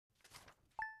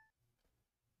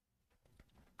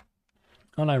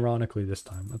Unironically this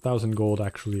time. 1,000 gold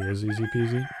actually is easy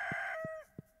peasy.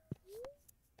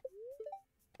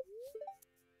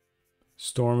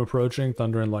 Storm approaching,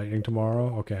 thunder and lightning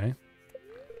tomorrow. Okay.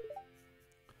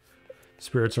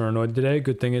 Spirits are annoyed today.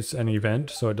 Good thing it's an event,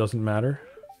 so it doesn't matter.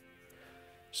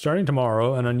 Starting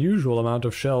tomorrow, an unusual amount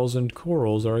of shells and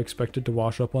corals are expected to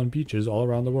wash up on beaches all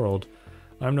around the world.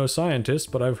 I'm no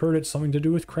scientist, but I've heard it's something to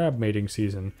do with crab mating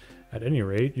season. At any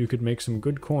rate, you could make some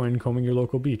good coin combing your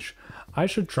local beach. I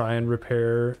should try and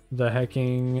repair the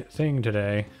hecking thing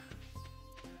today.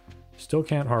 Still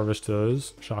can't harvest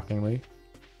those, shockingly.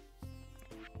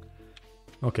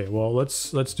 Okay, well,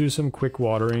 let's do some quick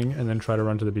watering and then try to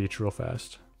run to the beach real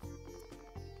fast.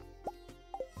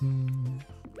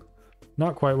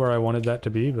 Not quite where I wanted that to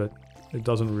be, but it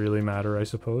doesn't really matter, I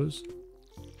suppose.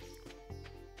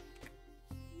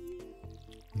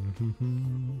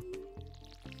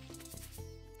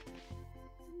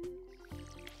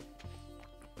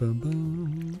 Bum,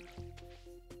 bum.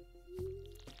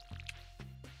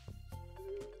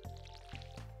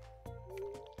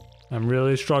 I'm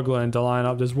really struggling to line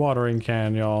up this watering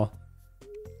can, y'all.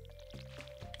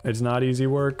 It's not easy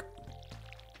work.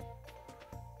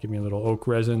 Give me a little oak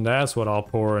resin. That's what I'll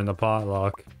pour in the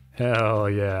potluck. Hell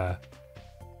yeah.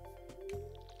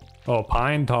 Oh,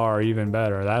 pine tar, even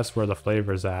better. That's where the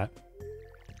flavor's at.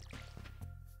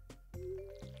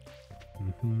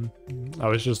 I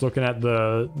was just looking at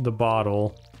the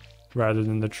bottle rather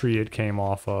than the tree it came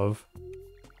off of.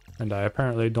 And I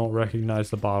apparently don't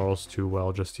recognize the bottles too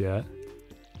well just yet.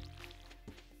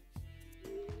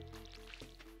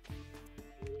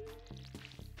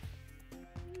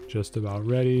 Just about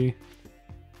ready.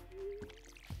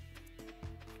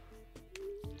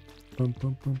 Boom,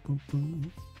 boom, boom, boom,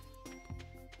 boom.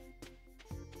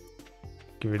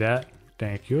 Give me that.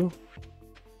 Thank you.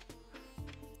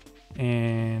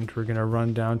 And we're gonna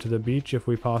run down to the beach if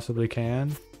we possibly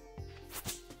can.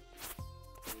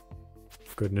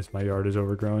 Goodness, my yard is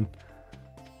overgrown.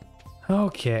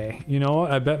 Okay, you know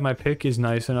what? I bet my pick is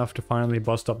nice enough to finally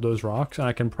bust up those rocks, and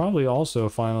I can probably also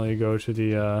finally go to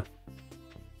the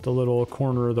little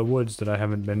corner of the woods that I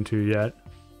haven't been to yet.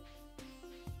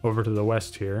 Over to the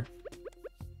west here.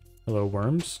 Hello,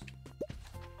 worms.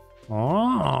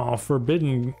 Oh,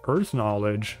 forbidden earth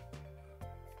knowledge.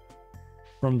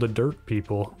 From the dirt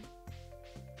people.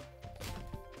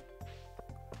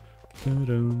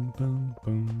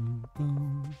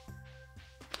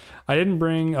 I didn't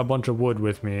bring a bunch of wood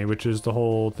with me, which is the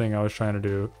whole thing I was trying to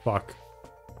do. Fuck.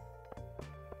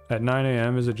 At 9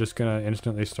 a.m. is it just gonna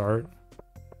instantly start?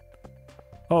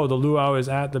 Oh, the luau is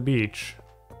at the beach.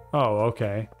 Oh,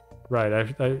 okay. Right, I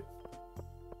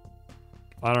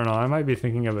don't know, I might be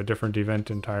thinking of a different event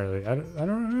entirely. I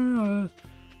don't know.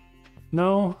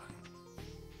 No.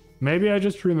 Maybe I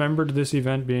just remembered this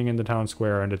event being in the town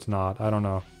square and it's not. I don't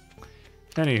know.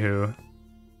 Anywho,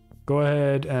 go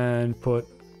ahead and put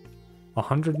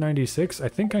 196. I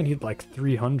think I need like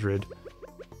 300.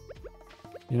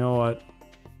 You know what?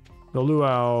 The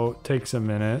luau takes a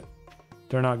minute.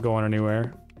 They're not going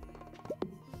anywhere.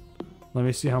 Let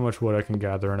me see how much wood I can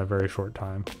gather in a very short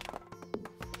time.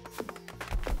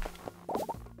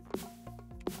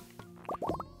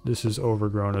 This is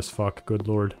overgrown as fuck, good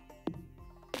lord.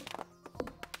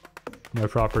 My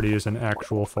property is an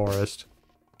actual forest.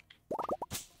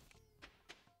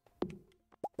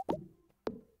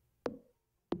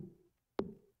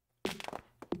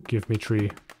 Give me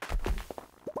tree.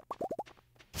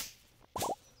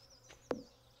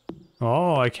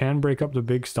 Oh, I can break up the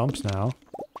big stumps now.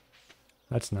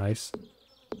 That's nice.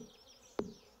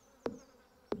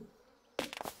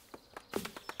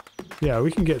 Yeah,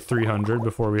 we can get 300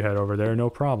 before we head over there, no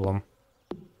problem.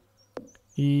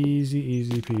 Easy,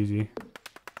 easy peasy.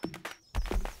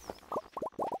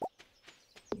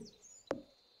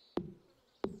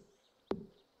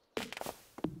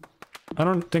 I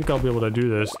don't think I'll be able to do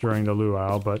this during the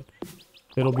luau, but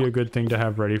it'll be a good thing to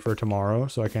have ready for tomorrow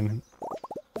so I can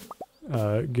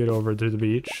get over to the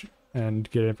beach and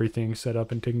get everything set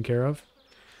up and taken care of.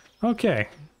 Okay,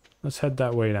 let's head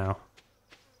that way now.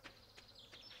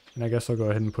 And I guess I'll go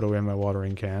ahead and put away my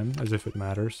watering can, as if it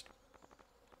matters.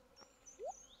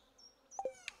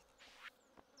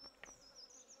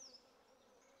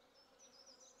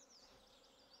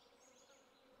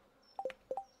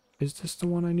 Is this the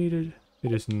one I needed?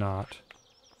 It is not.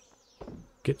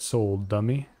 Get sold,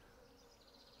 dummy.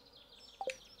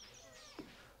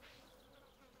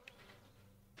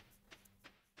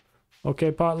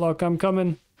 Okay, potluck, I'm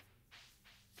coming.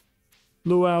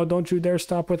 Luau, don't you dare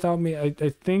stop without me. I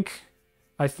think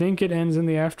it ends in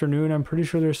the afternoon. I'm pretty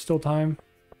sure there's still time.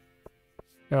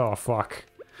 Oh, fuck.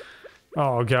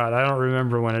 Oh god, I don't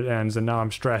remember when it ends and now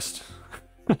I'm stressed.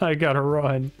 I gotta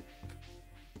run.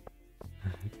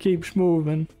 Keeps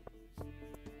moving.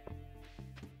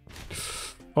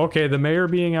 Okay, the mayor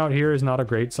being out here is not a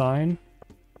great sign.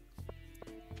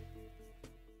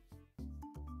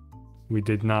 We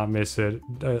did not miss it.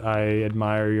 I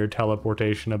admire your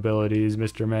teleportation abilities,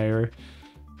 Mr. Mayor.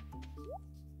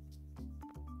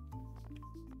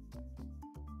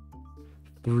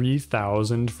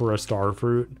 $3,000 for a star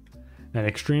fruit. An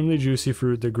extremely juicy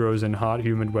fruit that grows in hot,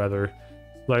 humid weather.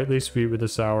 Slightly sweet with a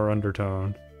sour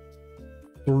undertone.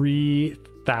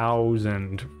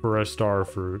 3,000 for a star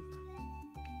fruit.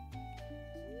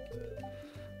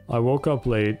 I woke up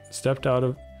late, stepped out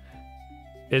of...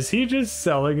 Is he just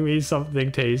selling me something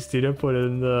tasty to put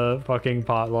in the fucking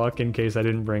potluck in case I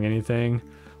didn't bring anything?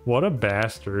 What a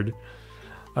bastard.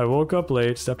 I woke up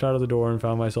late, stepped out of the door, and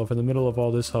found myself in the middle of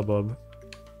all this hubbub.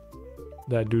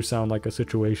 That do sound like a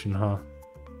situation, huh?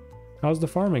 How's the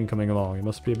farming coming along? It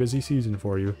must be a busy season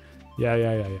for you.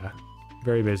 Yeah.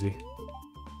 Very busy.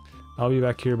 I'll be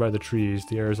back here by the trees.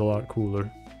 The air is a lot cooler.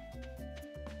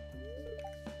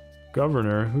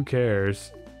 Governor? Who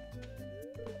cares?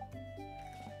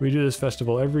 We do this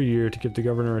festival every year to give the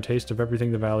governor a taste of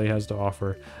everything the valley has to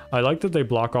offer. I like that they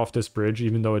block off this bridge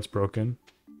even though it's broken.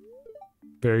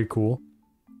 Very cool.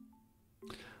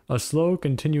 A slow,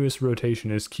 continuous rotation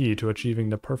is key to achieving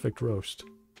the perfect roast.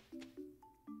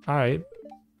 Alright.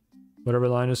 Whatever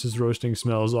Linus is roasting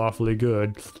smells awfully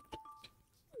good.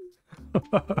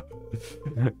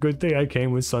 Good thing I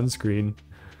came with sunscreen.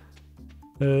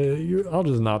 I'll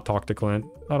just not talk to Clint.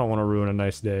 I don't want to ruin a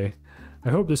nice day. I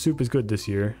hope the soup is good this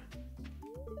year.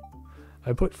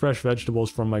 I put fresh vegetables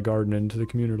from my garden into the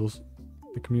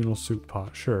communal soup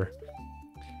pot. Sure.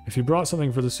 If you brought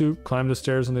something for the soup, climb the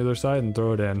stairs on the other side and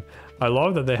throw it in. I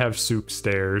love that they have soup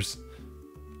stairs.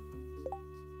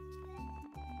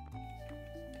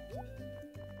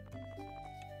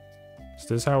 Is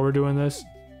this how we're doing this?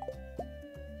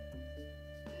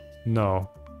 No.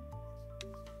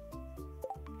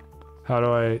 How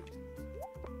do I...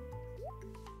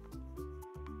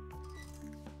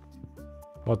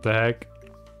 What the heck?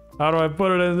 How do I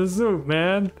put it in the soup,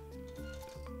 man?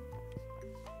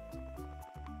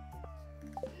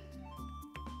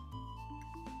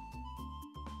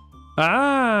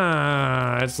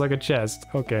 Ah, it's like a chest.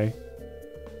 Okay.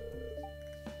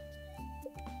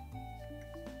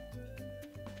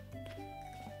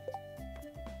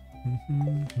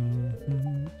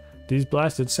 These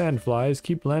blasted sandflies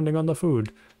keep landing on the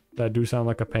food. That do sound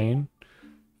like a pain.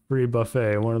 Free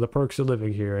buffet, one of the perks of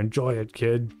living here. Enjoy it,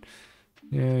 kid.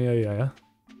 Yeah.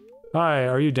 Hi,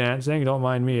 are you dancing? Don't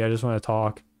mind me, I just want to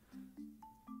talk.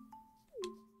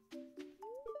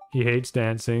 He hates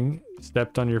dancing.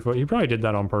 Stepped on your foot. He probably did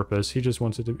that on purpose. He just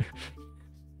wants it to be...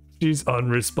 She's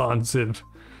unresponsive.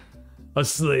 A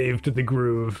slave to the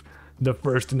groove. The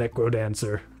first necro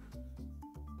dancer.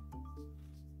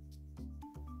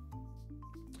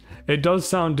 It does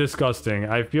sound disgusting.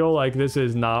 I feel like this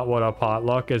is not what a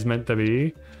potluck is meant to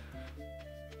be.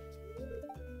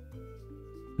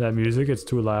 That music, it's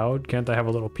too loud. Can't I have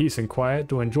a little peace and quiet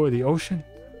to enjoy the ocean?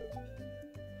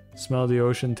 Smell of the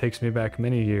ocean takes me back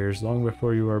many years, long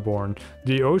before you were born.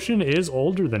 The ocean is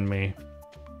older than me.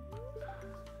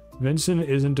 Vincent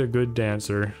isn't a good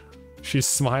dancer. She's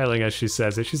smiling as she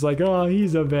says it. She's like, oh,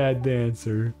 he's a bad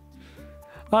dancer.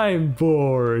 I'm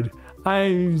bored.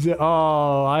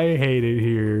 Oh, I hate it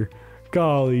here.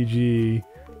 Golly gee.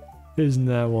 Isn't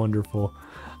that wonderful?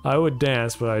 I would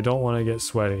dance, but I don't want to get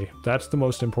sweaty. That's the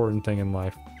most important thing in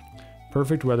life.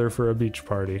 Perfect weather for a beach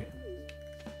party.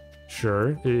 Sure,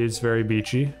 it is very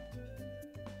beachy.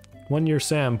 One year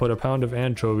Sam put a pound of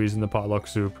anchovies in the potluck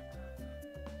soup.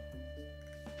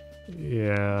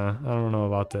 Yeah, I don't know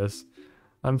about this.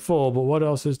 I'm full, but what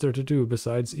else is there to do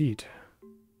besides eat?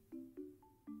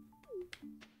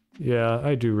 Yeah,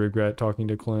 I do regret talking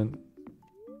to Clint.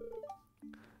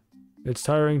 It's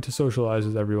tiring to socialize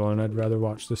with everyone. I'd rather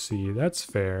watch the sea. That's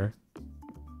fair.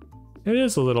 It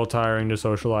is a little tiring to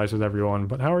socialize with everyone,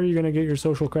 but how are you going to get your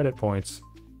social credit points?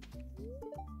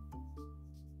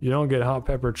 You don't get hot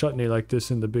pepper chutney like this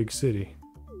in the big city.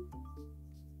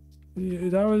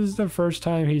 That was the first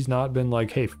time he's not been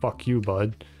like, hey, fuck you,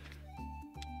 bud.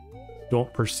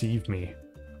 Don't perceive me.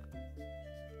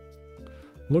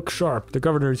 Look sharp, the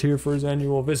governor's here for his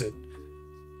annual visit.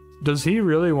 Does he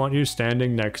really want you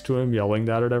standing next to him yelling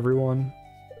that at everyone?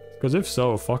 Because if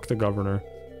so, fuck the governor.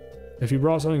 If you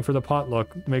brought something for the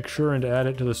potluck, make sure and add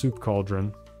it to the soup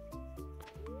cauldron.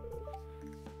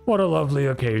 What a lovely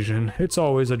occasion. It's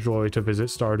always a joy to visit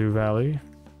Stardew Valley.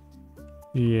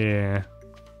 Yeah.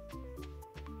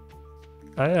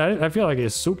 I feel like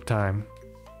it's soup time.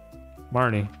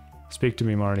 Marnie. Speak to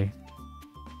me, Marnie.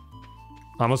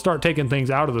 I'm gonna start taking things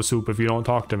out of the soup if you don't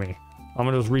talk to me. I'm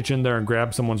gonna just reach in there and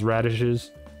grab someone's radishes.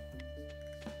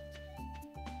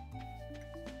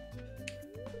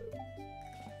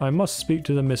 I must speak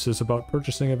to the missus about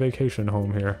purchasing a vacation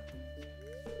home here.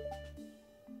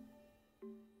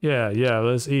 Yeah,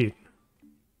 let's eat.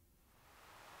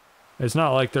 It's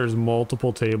not like there's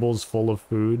multiple tables full of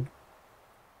food.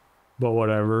 But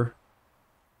whatever.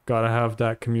 Gotta have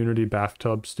that community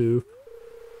bathtub stew.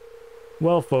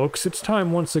 Well, folks, it's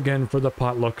time once again for the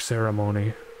potluck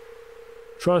ceremony.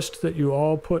 I trust that you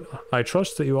all put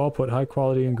high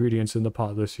quality ingredients in the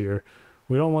pot this year.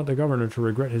 We don't want the governor to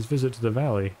regret his visit to the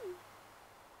valley.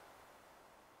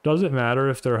 Does it matter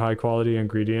if they're high quality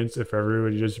ingredients if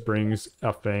everybody just brings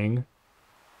a thing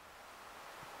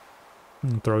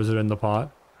and throws it in the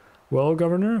pot? Well,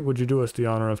 Governor, would you do us the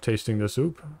honor of tasting the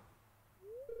soup?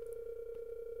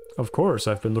 Of course,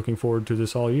 I've been looking forward to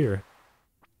this all year.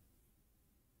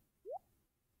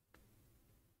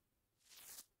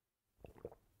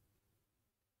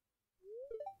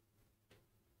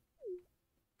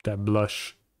 That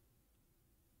blush.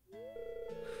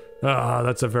 Ah,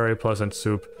 that's a very pleasant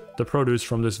soup. The produce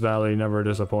from this valley never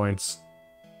disappoints.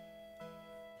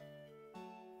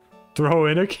 Throw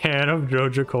in a can of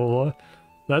Joja Cola.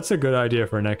 That's a good idea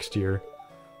for next year.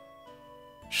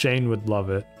 Shane would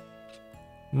love it.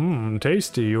 Mmm,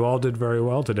 tasty. You all did very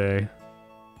well today.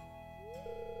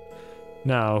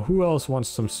 Now, who else wants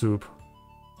some soup?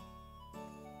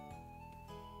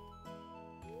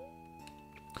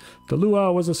 The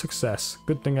luau was a success.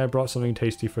 Good thing I brought something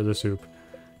tasty for the soup.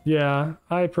 Yeah,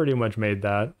 I pretty much made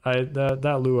that.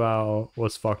 That luau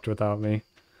was fucked without me.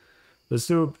 The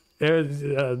soup,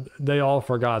 they all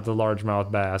forgot the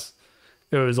largemouth bass.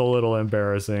 It was a little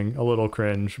embarrassing, a little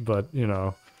cringe, but, you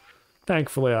know,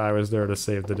 thankfully I was there to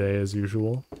save the day as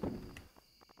usual.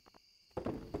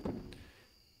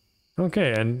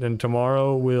 Okay, and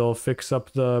tomorrow we'll fix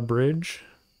up the bridge,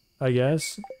 I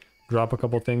guess. Drop a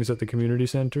couple things at the community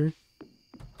center.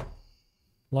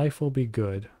 Life will be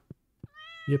good.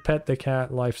 You pet the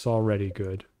cat, life's already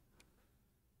good.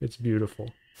 It's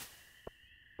beautiful.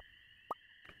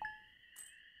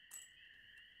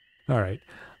 Alright,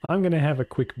 I'm gonna have a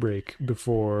quick break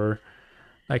before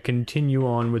I continue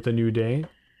on with a new day.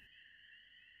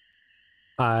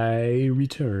 I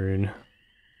return.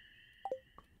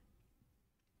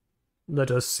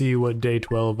 Let us see what day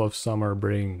 12 of summer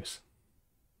brings.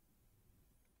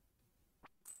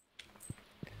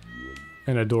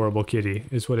 An adorable kitty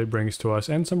is what it brings to us,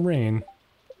 and some rain.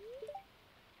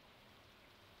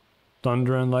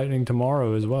 Thunder and lightning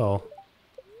tomorrow as well.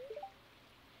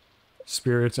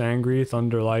 Spirits angry,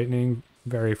 thunder, lightning,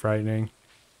 very frightening.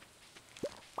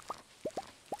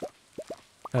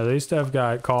 At least I've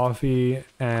got coffee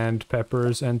and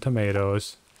peppers and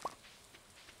tomatoes.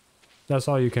 That's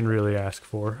all you can really ask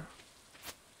for.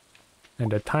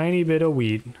 And a tiny bit of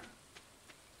wheat.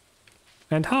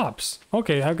 And hops!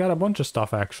 Okay, I've got a bunch of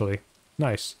stuff actually.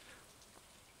 Nice.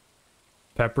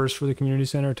 Peppers for the community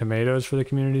center, tomatoes for the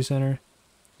community center.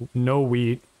 No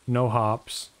wheat, no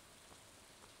hops.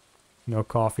 No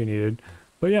coffee needed.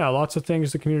 But yeah, lots of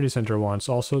things the community center wants.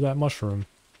 Also that mushroom.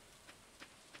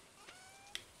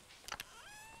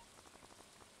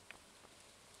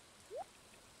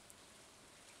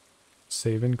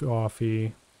 Saving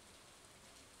coffee.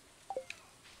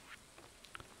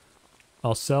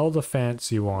 I'll sell the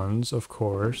fancy ones, of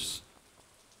course.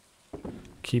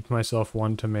 Keep myself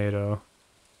one tomato.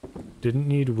 Didn't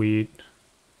need wheat.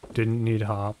 Didn't need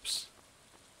hops.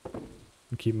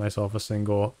 Keep myself a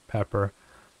single pepper.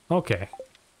 Okay.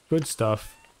 Good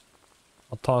stuff.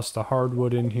 I'll toss the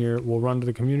hardwood in here. We'll run to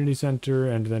the community center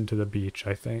and then to the beach,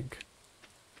 I think.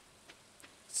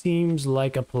 Seems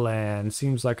like a plan.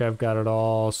 Seems like I've got it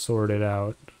all sorted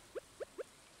out.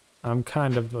 I'm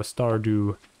kind of a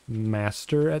Stardew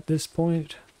master at this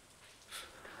point.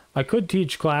 I could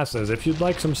teach classes. If you'd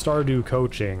like some Stardew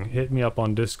coaching, hit me up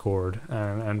on Discord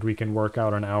and we can work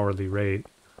out an hourly rate.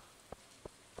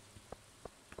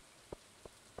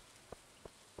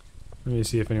 Let me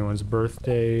see if anyone's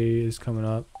birthday is coming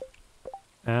up.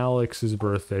 Alex's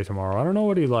birthday tomorrow. I don't know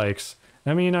what he likes.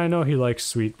 I mean, I know he likes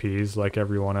sweet peas like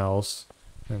everyone else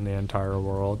in the entire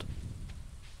world.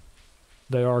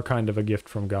 They are kind of a gift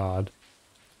from God.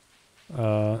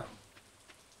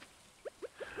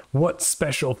 What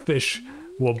special fish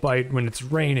will bite when it's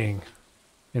raining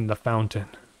in the fountain?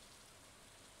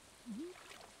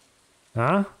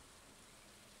 Huh?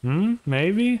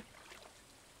 Maybe?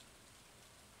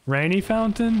 Rainy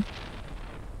fountain?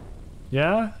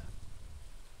 Yeah?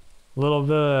 Little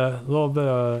bit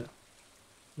of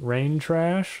rain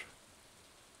trash.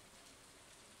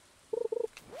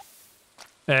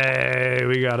 Hey,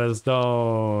 we got a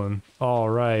stone. All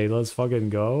right, let's fucking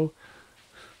go.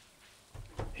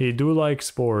 He do like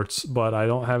sports, but I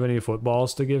don't have any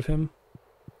footballs to give him.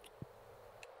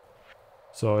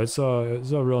 So it's a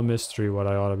real mystery what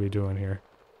I ought to be doing here.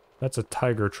 That's a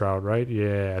tiger trout, right?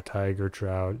 Yeah, tiger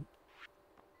trout.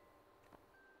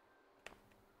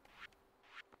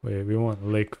 Wait, we want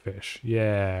lake fish.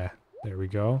 Yeah, there we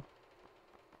go.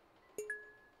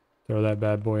 Throw that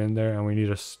bad boy in there, and we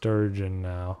need a sturgeon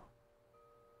now.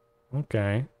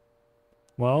 Okay.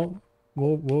 Well,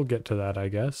 we'll get to that, I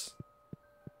guess.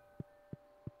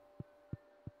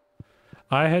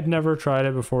 I had never tried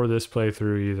it before this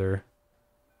playthrough either.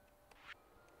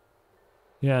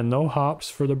 Yeah, no hops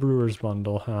for the brewer's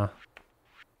bundle, huh?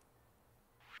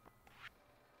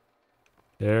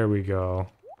 There we go.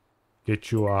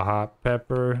 Get you a hot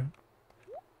pepper.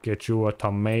 Get you a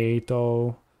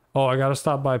tomato. Oh, I gotta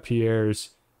stop by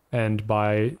Pierre's and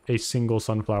buy a single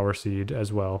sunflower seed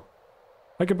as well.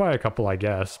 I could buy a couple, I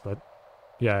guess, but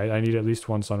yeah, I need at least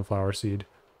one sunflower seed.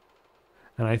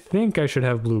 And I think I should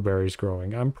have blueberries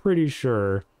growing. I'm pretty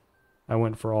sure I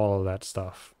went for all of that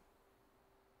stuff.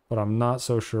 But I'm not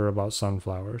so sure about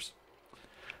sunflowers.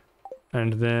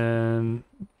 And then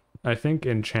I think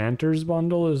Enchanter's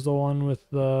bundle is the one with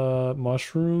the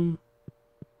mushroom.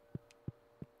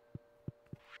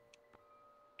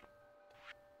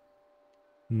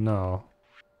 No.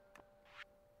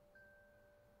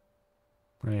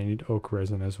 I need oak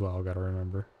resin as well, gotta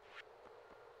remember.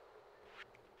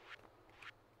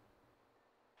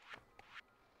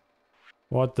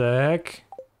 What the heck?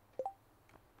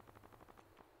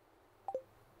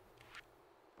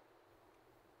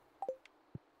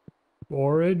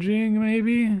 Foraging,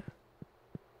 maybe?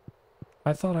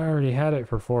 I thought I already had it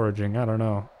for foraging, I don't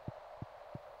know.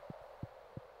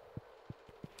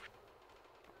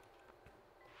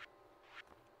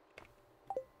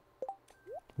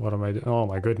 What am I doing? Oh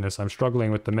my goodness, I'm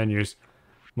struggling with the menus.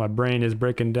 My brain is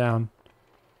breaking down.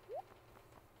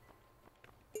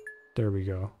 There we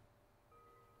go.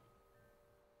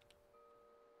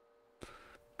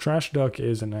 Trash Duck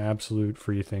is an absolute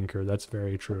free thinker, that's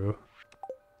very true.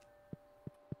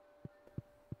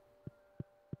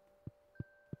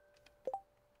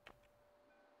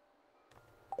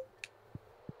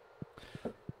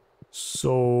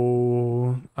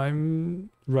 So I'm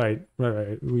right.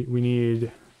 We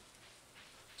need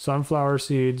sunflower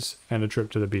seeds and a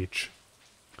trip to the beach.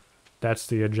 That's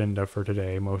the agenda for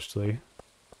today, mostly.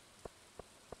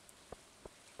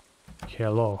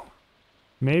 Hello.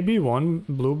 Maybe one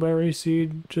blueberry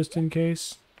seed, just in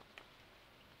case.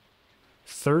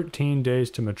 13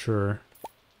 days to mature.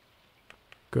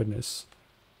 Goodness.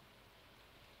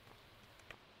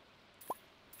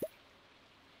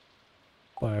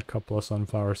 Buy a couple of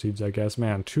sunflower seeds, I guess.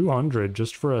 Man, 200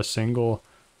 just for a single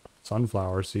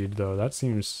sunflower seed, though. That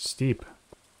seems steep.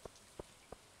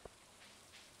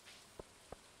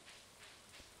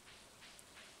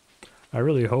 I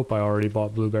really hope I already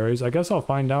bought blueberries. I guess I'll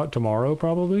find out tomorrow,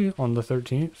 probably, on the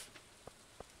 13th.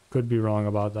 Could be wrong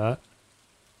about that.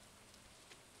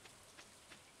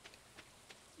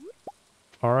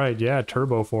 Alright, yeah,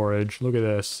 turbo forage. Look at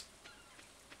this.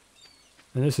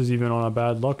 And this is even on a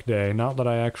bad luck day. Not that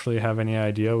I actually have any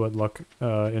idea what luck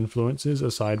influences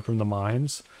aside from the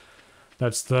mines.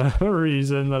 That's the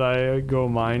reason that I go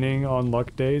mining on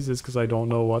luck days, is because I don't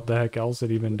know what the heck else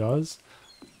it even does.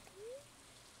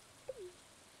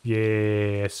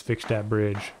 Yes, fix that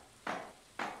bridge.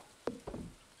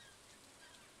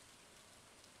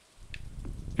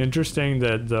 Interesting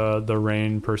that the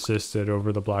rain persisted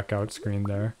over the blackout screen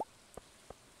there.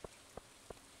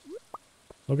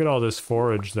 Look at all this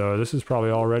forage, though. This is probably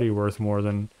already worth more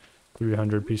than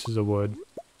 300 pieces of wood.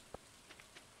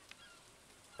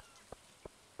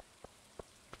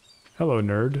 Hello,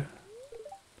 nerd.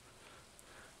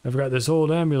 I've got this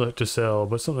old amulet to sell,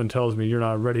 but something tells me you're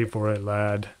not ready for it,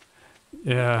 lad.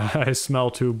 Yeah, I smell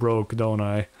too broke, don't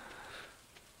I?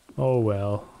 Oh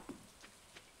well.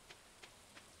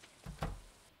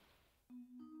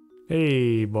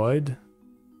 Hey, bud.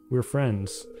 We're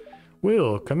friends.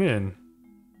 Will, come in.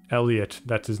 Elliot,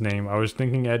 that's his name. I was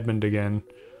thinking Edmund again.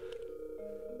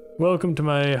 Welcome to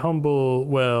my humble,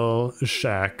 well,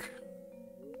 shack.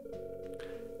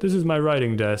 This is my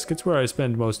writing desk. It's where I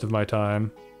spend most of my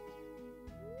time.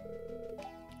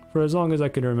 For as long as I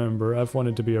can remember, I've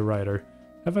wanted to be a writer.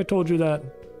 Have I told you that?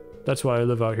 That's why I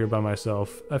live out here by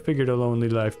myself. I figured a lonely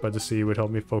life by the sea would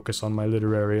help me focus on my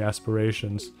literary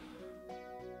aspirations.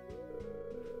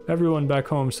 Everyone back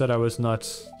home said I was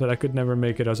nuts, that I could never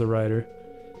make it as a writer.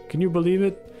 Can you believe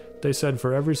it? They said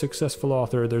for every successful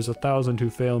author, there's 1,000 who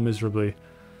fail miserably.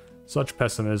 Such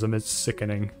pessimism is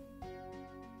sickening.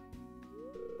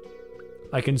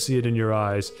 I can see it in your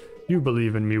eyes. You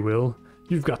believe in me, Will.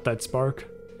 You've got that spark.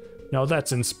 Now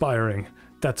that's inspiring.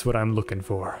 That's what I'm looking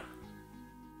for.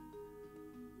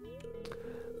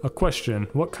 A question.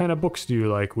 What kind of books do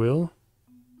you like, Will?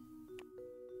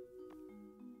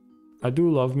 I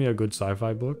do love me a good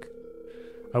sci-fi book.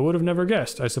 I would have never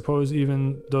guessed. I suppose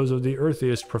even those of the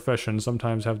earthiest profession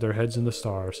sometimes have their heads in the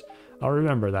stars. I'll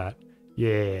remember that.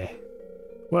 Yeah.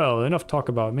 Well, enough talk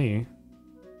about me.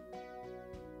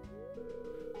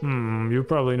 You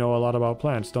probably know a lot about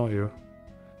plants, don't you?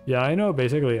 Yeah, I know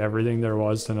basically everything there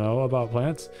was to know about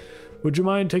plants. Would you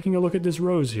mind taking a look at this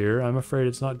rose here? I'm afraid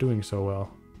it's not doing so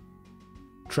well.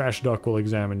 Trash Duck will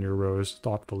examine your rose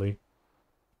thoughtfully.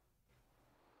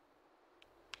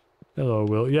 Hello,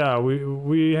 Will. Yeah,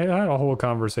 we had a whole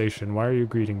conversation. Why are you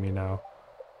greeting me now?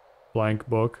 Blank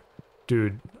book.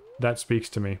 Dude, that speaks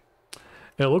to me.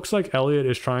 It looks like Elliot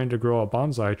is trying to grow a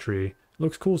bonsai tree.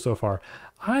 Looks cool so far.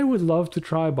 I would love to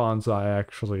try bonsai,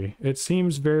 actually. It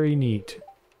seems very neat.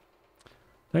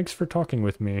 Thanks for talking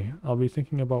with me. I'll be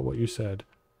thinking about what you said.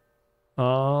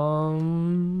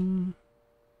 Want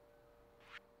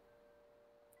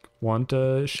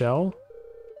a shell?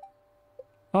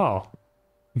 Oh.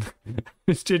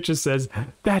 Stitch just says,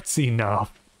 that's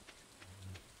enough.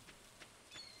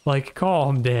 Like,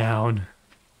 calm down.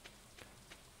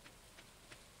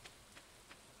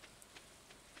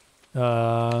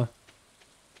 I'll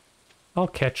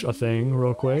catch a thing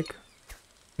real quick.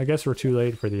 I guess we're too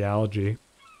late for the algae.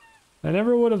 I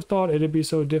never would have thought it'd be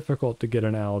so difficult to get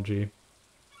an algae.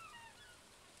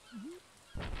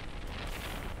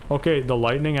 Okay, the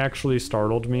lightning actually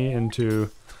startled me into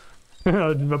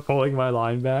pulling my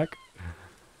line back.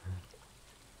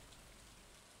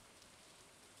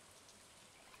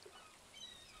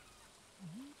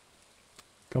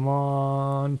 Come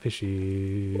on,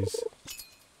 fishies.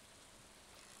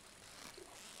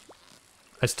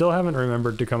 I still haven't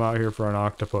remembered to come out here for an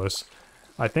octopus.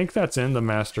 I think that's in the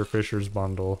Master Fisher's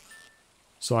bundle.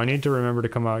 So I need to remember to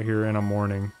come out here in a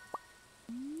morning.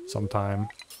 Sometime.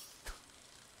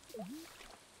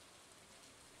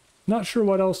 Not sure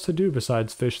what else to do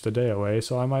besides fish the day away,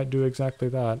 so I might do exactly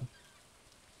that.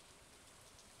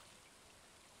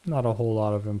 Not a whole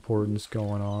lot of importance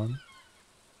going on.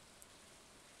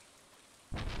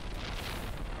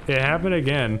 It happened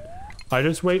again. I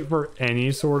just wait for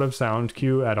any sort of sound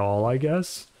cue at all, I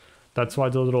guess. That's why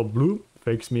the little bloop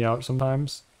fakes me out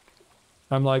sometimes.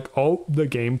 I'm like, oh, the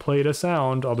game played a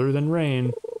sound other than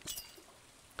rain.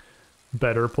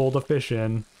 Better pull the fish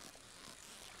in.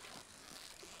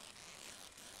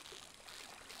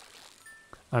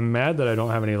 I'm mad that I don't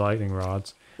have any lightning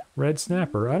rods. Red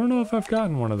snapper. I don't know if I've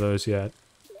gotten one of those yet.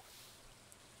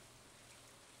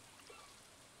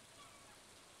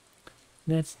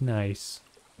 That's nice.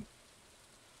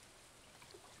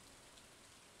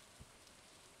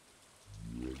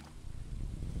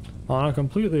 On a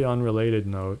completely unrelated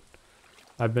note,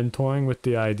 I've been toying with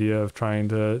the idea of trying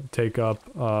to take up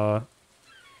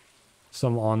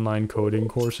some online coding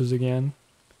courses again.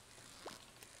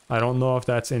 I don't know if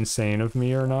that's insane of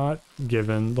me or not,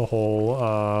 given the whole,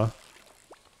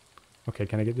 okay,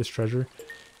 can I get this treasure?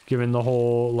 Given the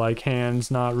whole, like, hands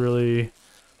not really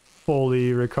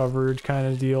fully recovered kind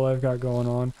of deal I've got going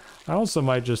on. I also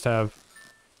might just have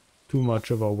too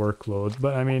much of a workload,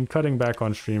 but I mean, cutting back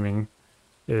on streaming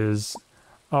is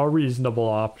a reasonable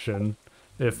option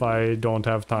if I don't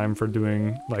have time for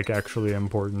doing, like, actually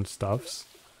important stuffs.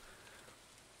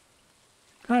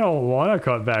 I don't want to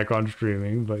cut back on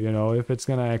streaming, but, you know, if it's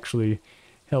gonna actually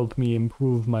help me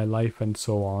improve my life and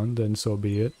so on, then so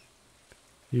be it.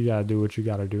 You gotta do what you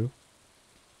gotta do.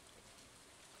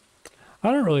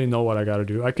 I don't really know what I gotta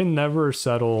do. I can never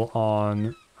settle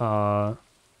on,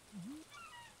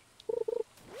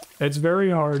 it's very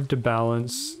hard to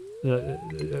balance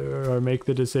or make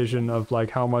the decision of, like,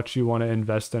 how much you want to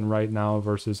invest in right now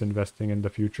versus investing in the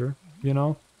future, you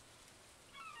know?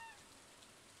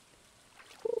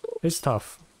 It's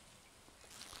tough.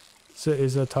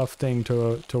 It's a tough thing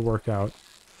to work out.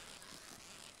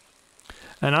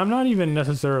 And I'm not even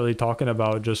necessarily talking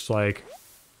about just, like,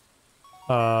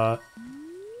 you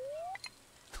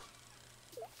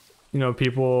know,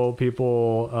 people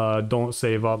don't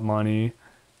save up money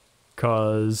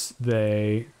because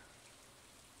they,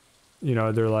 you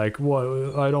know, they're like, what,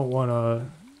 I don't want to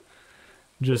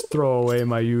just throw away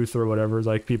my youth or whatever.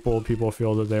 Like, people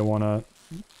feel that they want to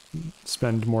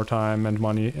spend more time and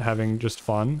money having just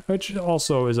fun, which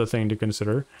also is a thing to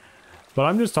consider. But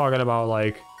I'm just talking about,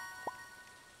 like,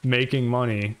 making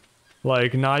money.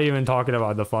 Like, not even talking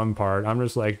about the fun part. I'm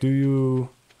just like, do you...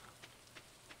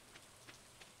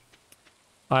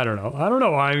 I don't know. I don't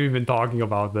know why I'm even talking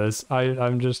about this.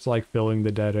 I'm just, like, filling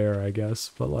the dead air, I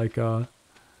guess. But, like,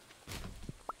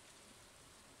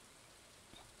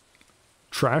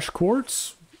 trash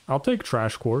quartz? I'll take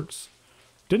trash quartz.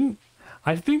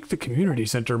 I think the community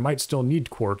center might still need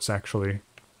quartz, actually.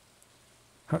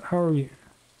 How are we...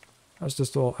 How's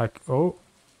this all... oh.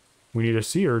 We need a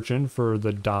sea urchin for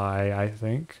the dye, I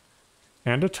think.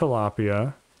 And a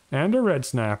tilapia. And a red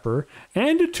snapper.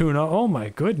 And a tuna. Oh my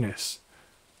goodness.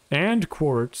 And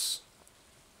quartz.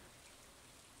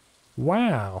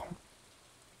 Wow.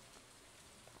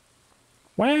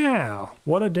 Wow.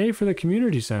 What a day for the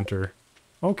community center.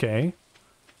 Okay.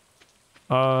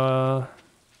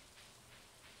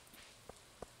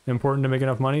 Important to make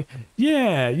enough money?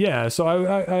 Yeah.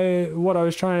 So what I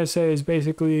was trying to say is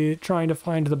basically trying to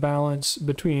find the balance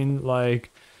between, like,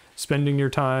 spending your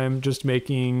time just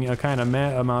making a kind of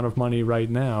meh amount of money right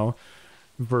now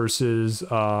versus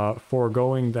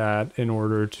foregoing that in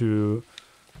order to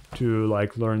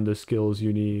like learn the skills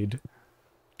you need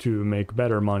to make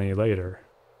better money later.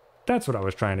 That's what I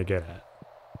was trying to get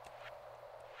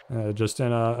at. Just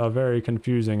in a very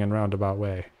confusing and roundabout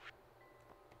way.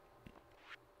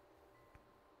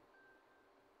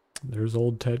 There's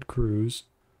old Ted Cruz.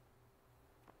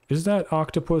 Is that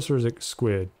octopus or is it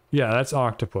squid? Yeah, that's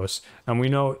octopus. And we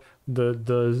know the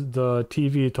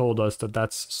TV told us that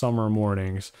that's summer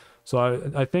mornings.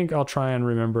 So I think I'll try and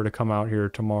remember to come out here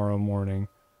tomorrow morning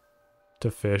to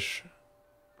fish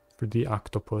for the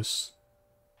octopus.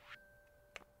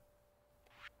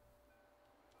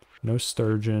 No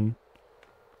sturgeon.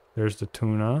 There's the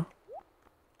tuna.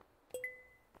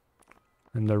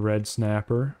 And the red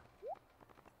snapper.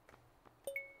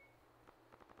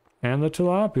 And the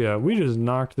tilapia. We just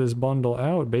knocked this bundle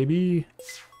out, baby.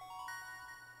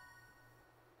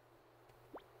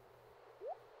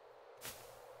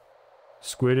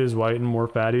 Squid is white and more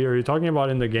fatty. Are you talking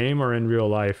about in the game or in real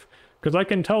life? Because I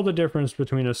can tell the difference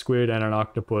between a squid and an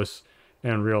octopus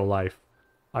in real life.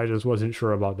 I just wasn't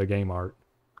sure about the game art.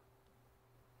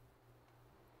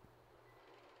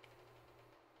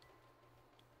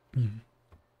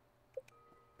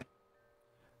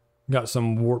 Got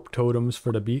some warp totems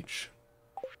for the beach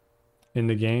in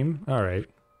the game. All right.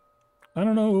 I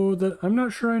don't know that. I'm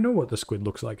not sure I know what the squid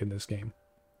looks like in this game.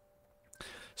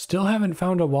 Still haven't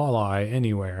found a walleye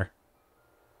anywhere.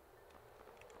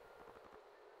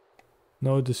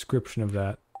 No description of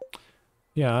that.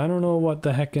 Yeah, I don't know what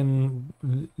the heckin...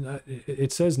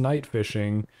 It says night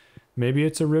fishing. Maybe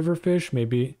it's a river fish.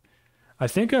 Maybe... I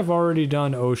think I've already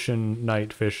done ocean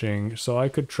night fishing, so I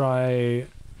could try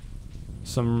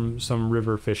some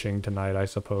river fishing tonight, I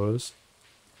suppose.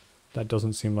 That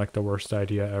doesn't seem like the worst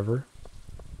idea ever.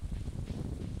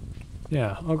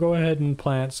 Yeah, I'll go ahead and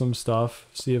plant some stuff,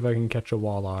 see if I can catch a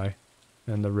walleye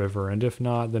in the river, and if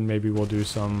not, then maybe we'll do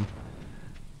some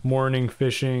morning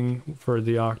fishing for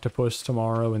the octopus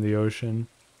tomorrow in the ocean,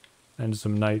 and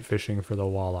some night fishing for the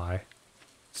walleye.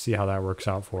 See how that works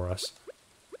out for us.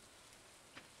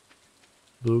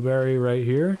 Blueberry right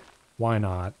here? Why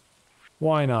not?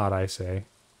 Why not, I say.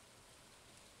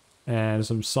 And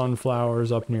some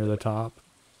sunflowers up near the top.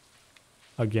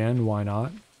 Again, why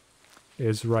not?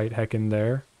 Is right heckin'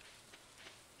 there.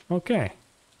 Okay.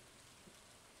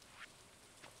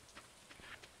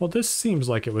 Well, this seems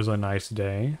like it was a nice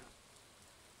day.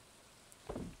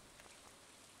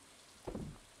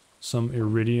 Some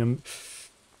iridium.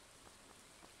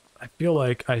 I feel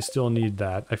like I still need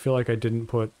that. I feel like I didn't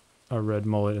put a red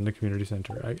mullet in the community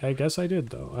center. I guess I did,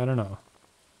 though. I don't know.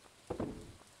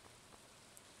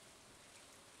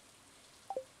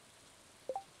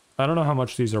 I don't know how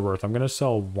much these are worth. I'm gonna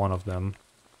sell one of them.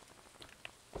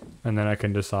 And then I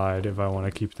can decide if I want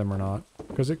to keep them or not.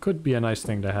 Because it could be a nice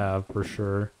thing to have, for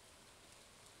sure.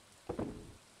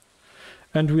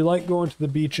 And we like going to the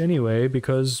beach anyway,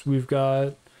 because we've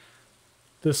got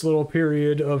this little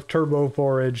period of turbo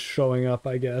forage showing up,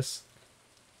 I guess.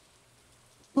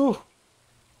 Ooh.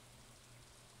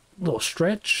 Little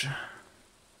stretch.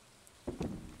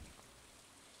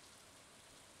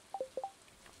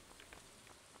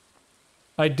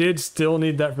 I did still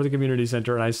need that for the community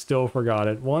center, and I still forgot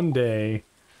it. One day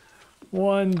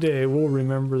we'll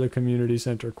remember the community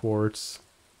center quartz.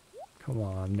 Come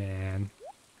on, man.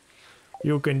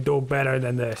 You can do better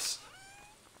than this.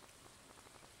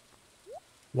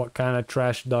 What kind of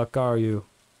trash duck are you?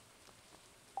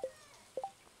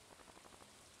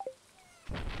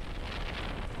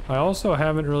 I also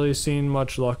haven't really seen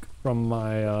much luck from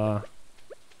my,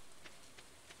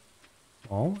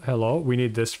 Oh, hello. We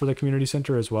need this for the community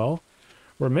center as well.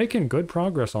 We're making good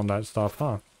progress on that stuff,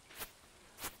 huh?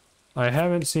 I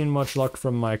haven't seen much luck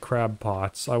from my crab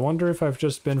pots. I wonder if I've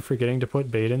just been forgetting to put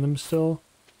bait in them still?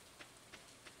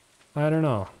 I don't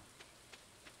know.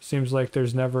 Seems like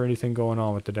there's never anything going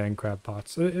on with the dang crab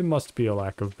pots. It must be a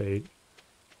lack of bait.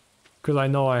 Because I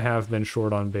know I have been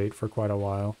short on bait for quite a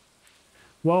while.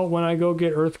 Well, when I go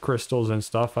get earth crystals and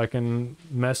stuff, I can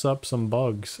mess up some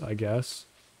bugs, I guess.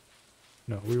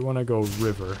 No, we want to go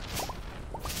river.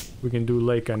 We can do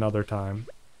lake another time.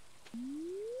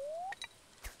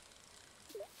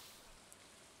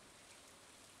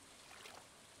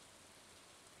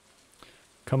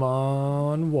 Come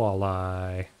on,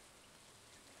 walleye.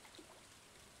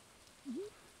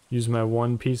 Use my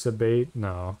one piece of bait?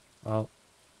 No.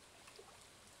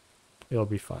 It'll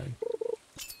be fine.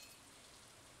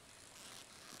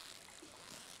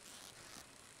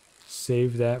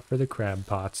 Save that for the crab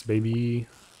pots, baby.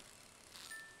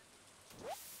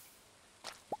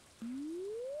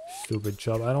 Stupid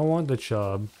chub. I don't want the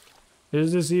chub.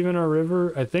 Is this even a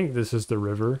river? I think this is the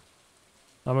river.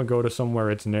 I'm gonna go to somewhere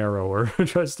it's narrower,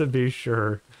 just to be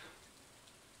sure.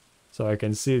 So I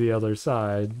can see the other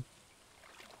side.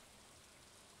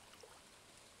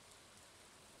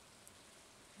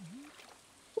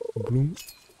 Bloom.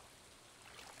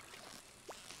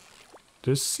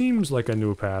 This seems like a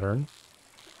new pattern.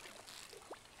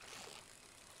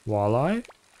 Walleye?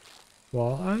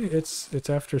 Walleye? It's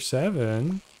after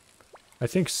 7. I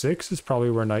think 6 is probably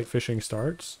where night fishing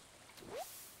starts.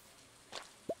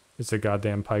 It's a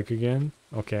goddamn pike again.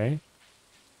 Okay.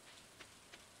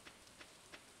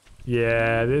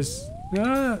 Yeah, this...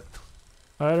 I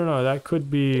don't know, that could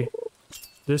be...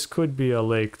 This could be a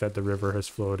lake that the river has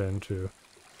flowed into.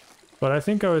 But I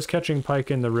think I was catching pike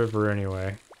in the river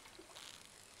anyway.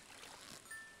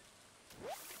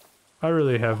 I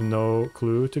really have no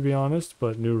clue, to be honest,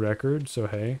 but new record, so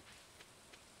hey.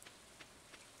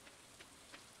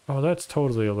 Oh, that's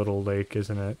totally a little lake,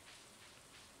 isn't it?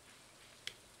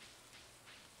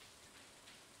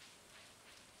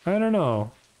 I don't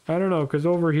know. I don't know, because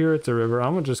over here it's a river.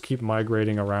 I'm gonna just keep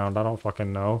migrating around. I don't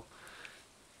fucking know.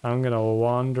 I'm gonna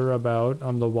wander about.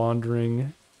 I'm the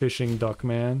wandering fishing duck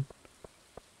man.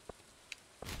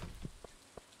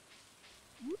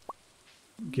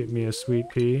 Get me a sweet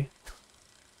pea.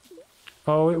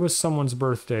 Oh, it was someone's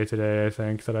birthday today, I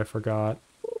think, that I forgot.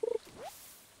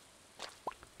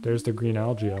 There's the green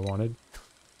algae I wanted.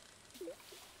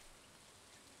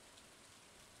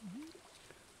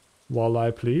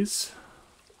 Walleye, please.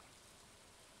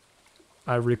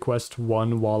 I request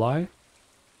 1 walleye.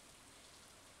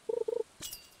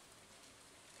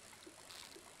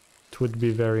 It would be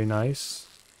very nice.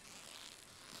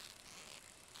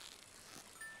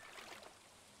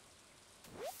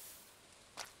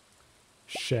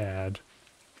 Shad.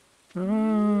 I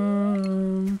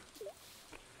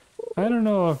don't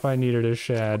know if I needed a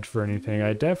shad for anything.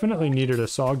 I definitely needed a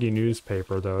soggy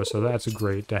newspaper though, so that's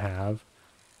great to have.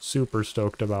 Super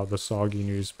stoked about the soggy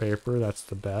newspaper, that's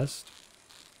the best.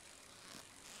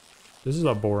 This is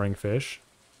a boring fish.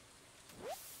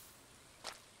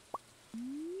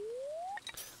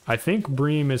 I think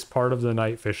bream is part of the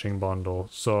night fishing bundle,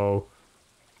 so...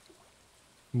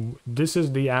 This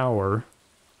is the hour.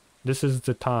 This is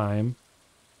the time.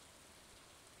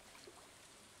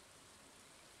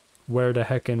 Where the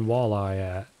heckin' walleye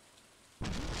at?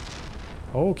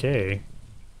 Okay.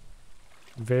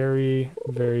 Very,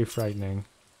 very frightening.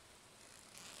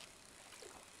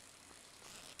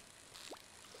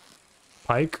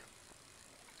 Pike?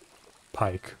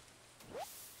 Pike.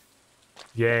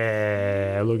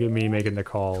 Yeah, look at me making the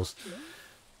calls.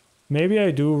 Maybe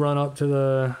I do run up to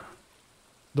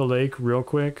the lake real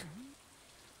quick.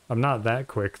 I'm not that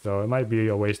quick though. It might be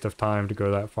a waste of time to go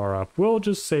that far up. We'll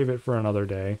just save it for another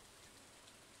day.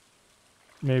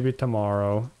 Maybe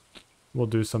tomorrow we'll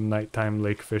do some nighttime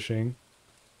lake fishing.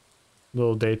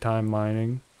 Little daytime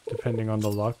mining, depending on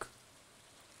the luck.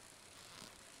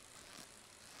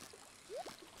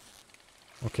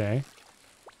 Okay.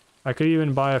 I could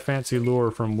even buy a fancy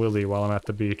lure from Willy while I'm at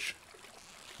the beach.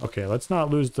 Okay, let's not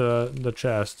lose the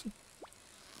chest.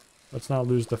 Let's not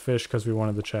lose the fish because we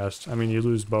wanted the chest. I mean, you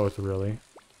lose both, really.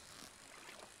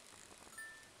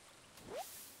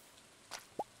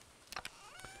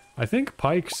 I think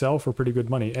pike sell for pretty good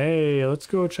money. Hey, let's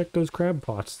go check those crab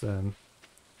pots then.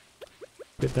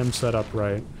 Get them set up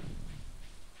right.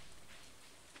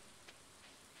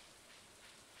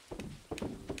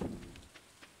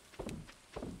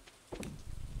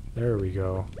 There we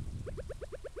go.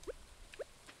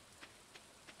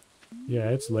 Yeah,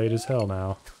 it's late as hell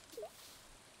now.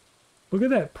 Look at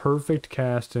that perfect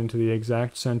cast into the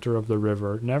exact center of the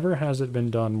river. Never has it been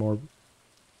done more...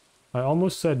 I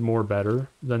almost said more better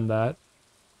than that.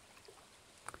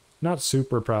 Not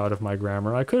super proud of my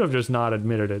grammar. I could have just not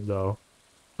admitted it, though.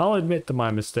 I'll admit to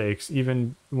my mistakes,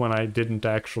 even when I didn't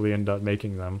actually end up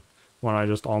making them. When I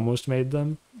just almost made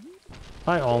them.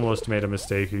 I almost made a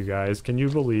mistake, you guys. Can you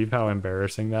believe how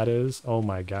embarrassing that is? Oh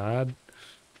my god.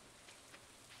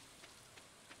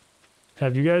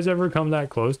 Have you guys ever come that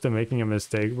close to making a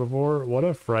mistake before? What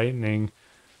a frightening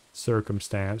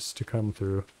circumstance to come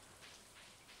through.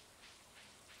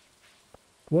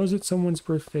 Was it someone's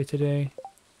birthday today?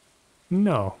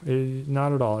 No,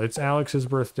 not at all. It's Alex's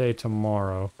birthday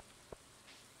tomorrow.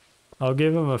 I'll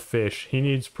give him a fish. He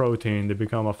needs protein to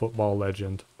become a football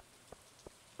legend.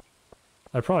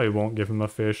 I probably won't give him a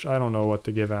fish. I don't know what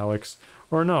to give Alex.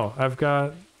 Or no, I've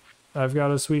got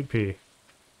a sweet pea.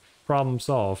 Problem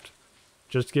solved.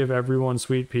 Just give everyone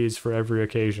sweet peas for every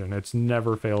occasion. It's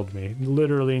never failed me.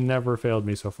 Literally never failed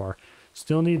me so far.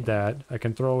 Still need that. I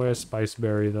can throw away a spice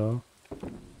berry though.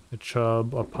 A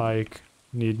chub, a pike.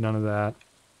 Need none of that.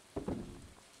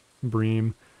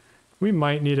 Bream. We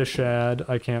might need a shad.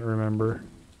 I can't remember.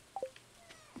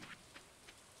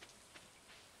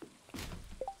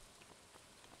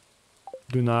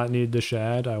 Do not need the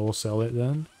shad. I will sell it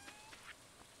then.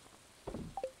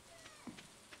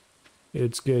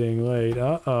 It's getting late.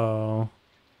 Uh-oh.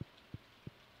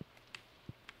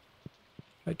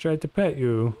 I tried to pet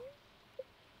you.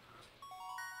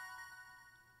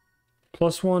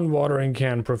 +1 watering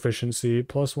can proficiency,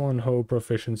 +1 hoe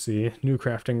proficiency, new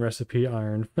crafting recipe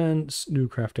iron fence, new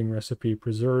crafting recipe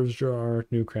preserves jar,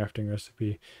 new crafting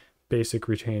recipe basic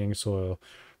retaining soil.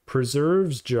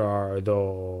 Preserves jar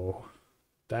though.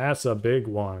 That's a big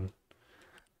one.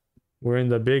 We're in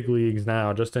the big leagues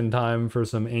now, just in time for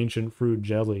some ancient fruit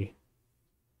jelly.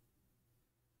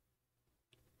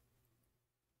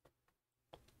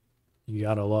 You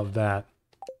gotta love that.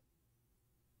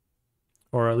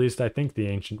 Or at least I think the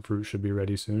ancient fruit should be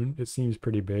ready soon. It seems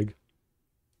pretty big.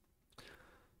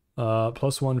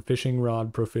 +1 fishing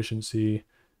rod proficiency,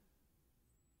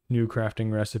 new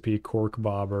crafting recipe, cork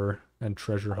bobber, and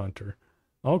treasure hunter.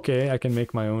 Okay, I can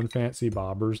make my own fancy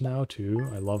bobbers now too.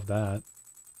 I love that.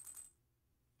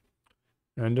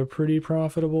 And a pretty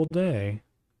profitable day.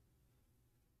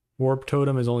 Warp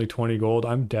totem is only 20 gold.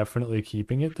 I'm definitely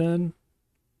keeping it then.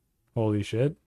 Holy shit.